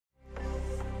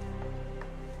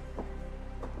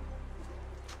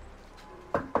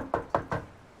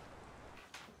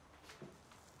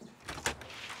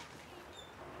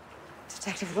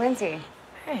Detective Lindsay.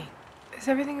 Hey, is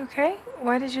everything okay?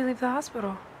 Why did you leave the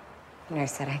hospital? The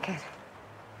nurse said I could.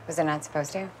 Was I not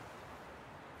supposed to?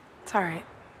 It's all right.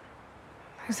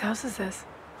 Whose house is this?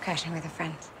 Crashing with a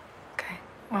friend. Okay,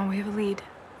 well, we have a lead,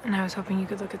 and I was hoping you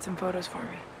could look at some photos for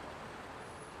me.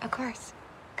 Of course.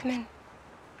 Come in.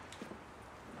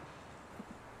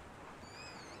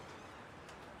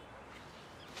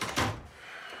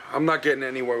 I'm not getting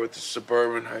anywhere with the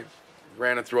Suburban. I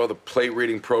ran it through all the plate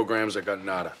reading programs. I got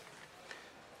nada.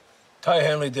 Ty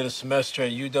Henley did a semester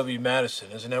at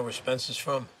UW-Madison. Isn't that where Spence's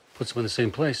from? Puts them in the same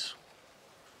place.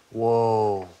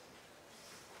 Whoa.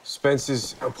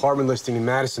 Spence's apartment listing in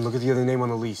Madison. Look at the other name on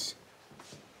the lease.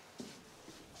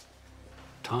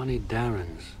 Tawny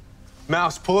Darren's.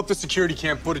 Mouse, pull up the security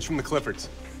cam footage from the Cliffords.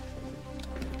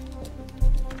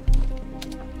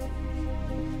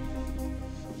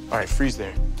 All right, freeze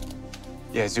there.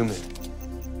 Yeah, zoom in.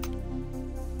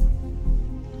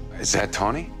 Is that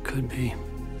Tawny? Could be.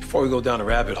 Before we go down a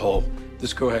rabbit hole,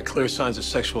 this girl had clear signs of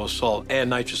sexual assault and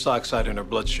nitrous oxide in her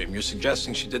bloodstream. You're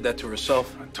suggesting she did that to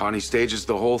herself? Tawny stages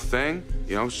the whole thing.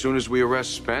 You know, as soon as we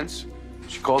arrest Spence,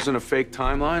 she calls in a fake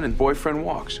timeline and boyfriend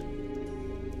walks.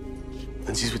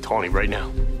 Lindsay's with Tawny right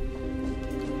now.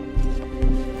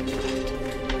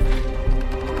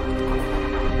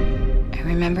 I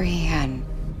remember he had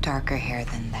darker hair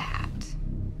than that.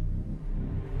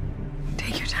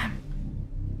 Take your time.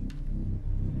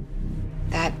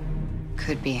 That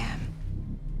could be him.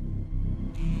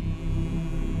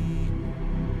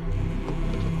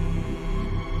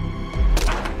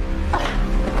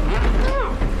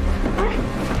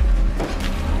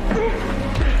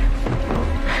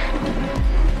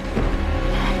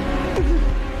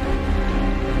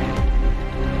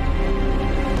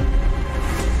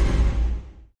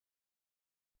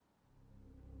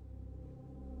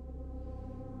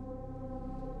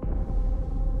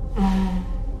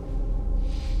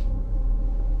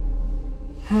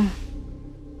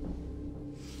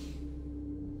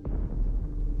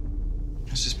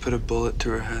 Let's just put a bullet to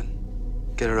her head.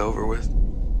 Get it over with.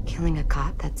 Killing a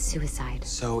cop, that's suicide.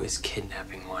 So is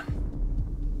kidnapping one.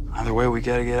 Either way, we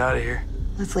gotta get out of here.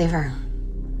 Let's leave her.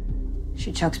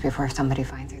 She chokes before somebody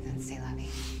finds her, then say la vie.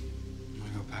 I'm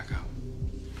gonna go back up.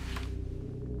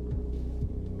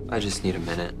 I just need a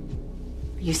minute.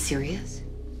 Are you serious?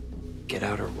 Get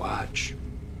out or watch.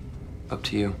 Up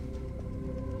to you.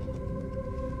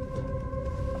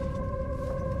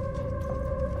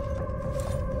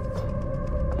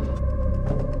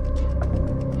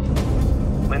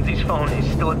 Lindsay's phone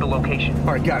is still at the location.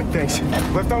 All right, got it, thanks.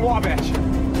 Left on Wabash.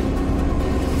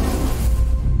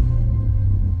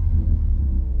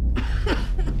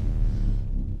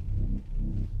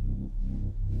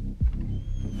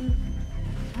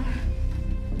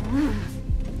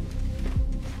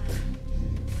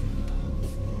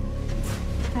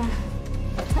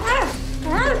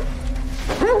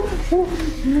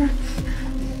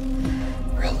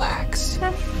 Relax.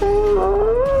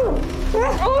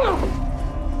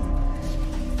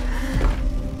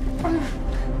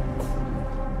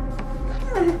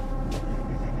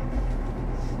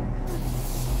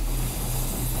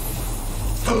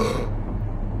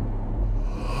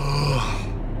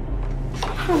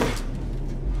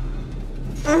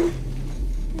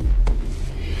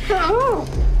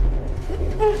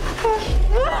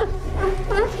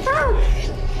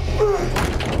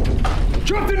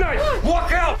 Drop the knife!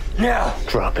 Walk out! Now,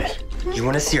 drop it. You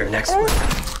want to see our next one?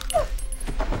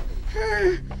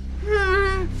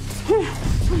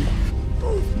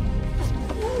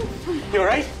 You all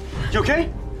right? You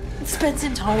okay? Spence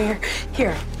and Tawny are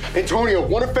here. Antonio,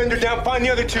 one offender down, find the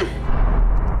other two.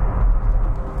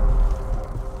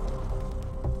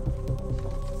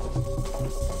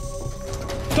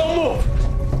 Don't move!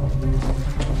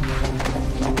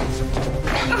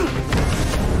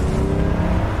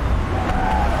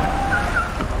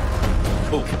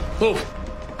 Move.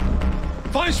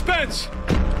 Find Spence!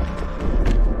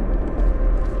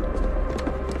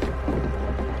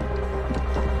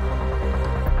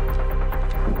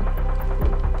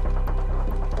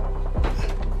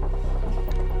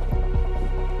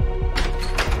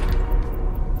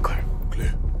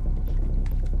 Clear.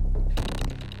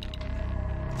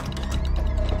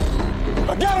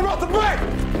 I got him off the back!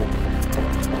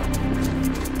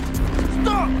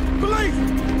 Stop! Police!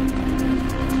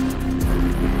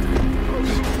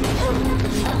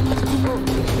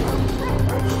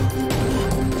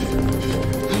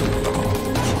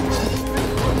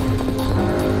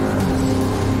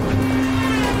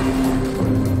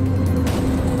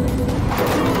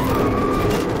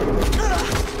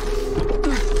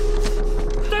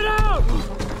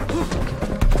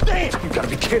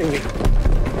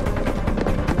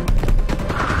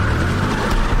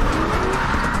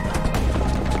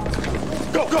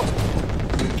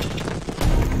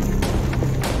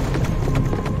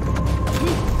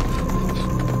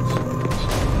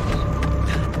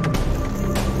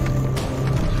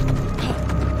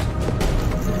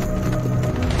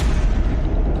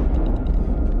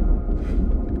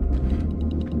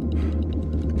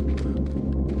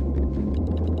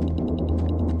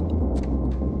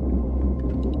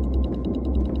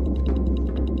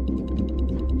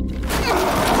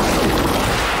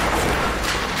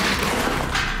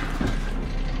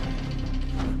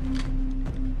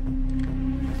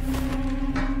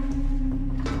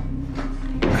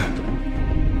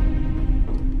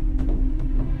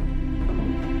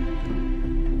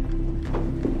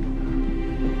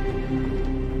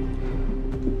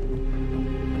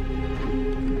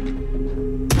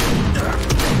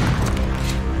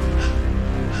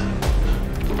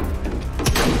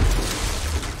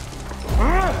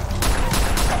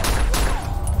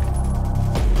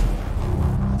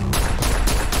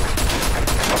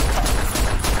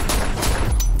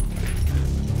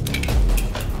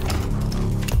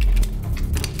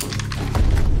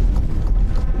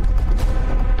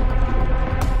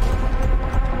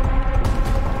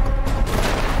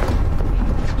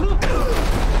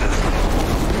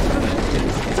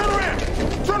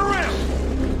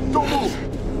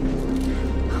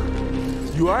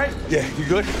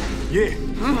 good? Yeah.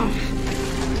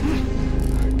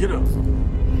 Get up.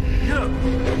 Get up.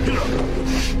 Get up.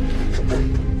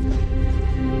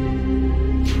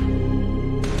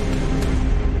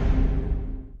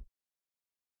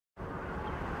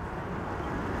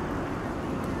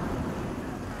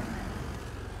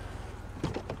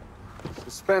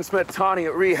 Spence met Tawny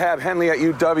at rehab, Henley at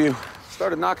UW.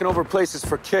 Started knocking over places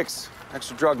for kicks,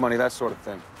 extra drug money, that sort of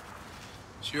thing.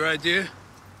 It's your idea?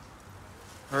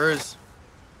 Hers.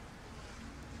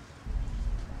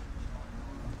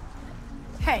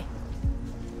 Hey.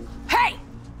 Hey!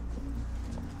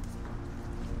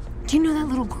 Do you know that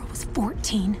little girl was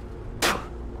 14?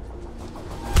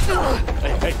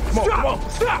 Hey, come on, come on.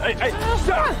 Stop! Hey,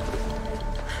 stop!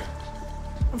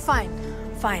 I'm fine.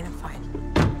 I'm fine.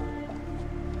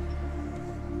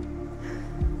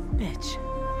 Bitch.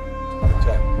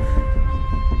 Okay.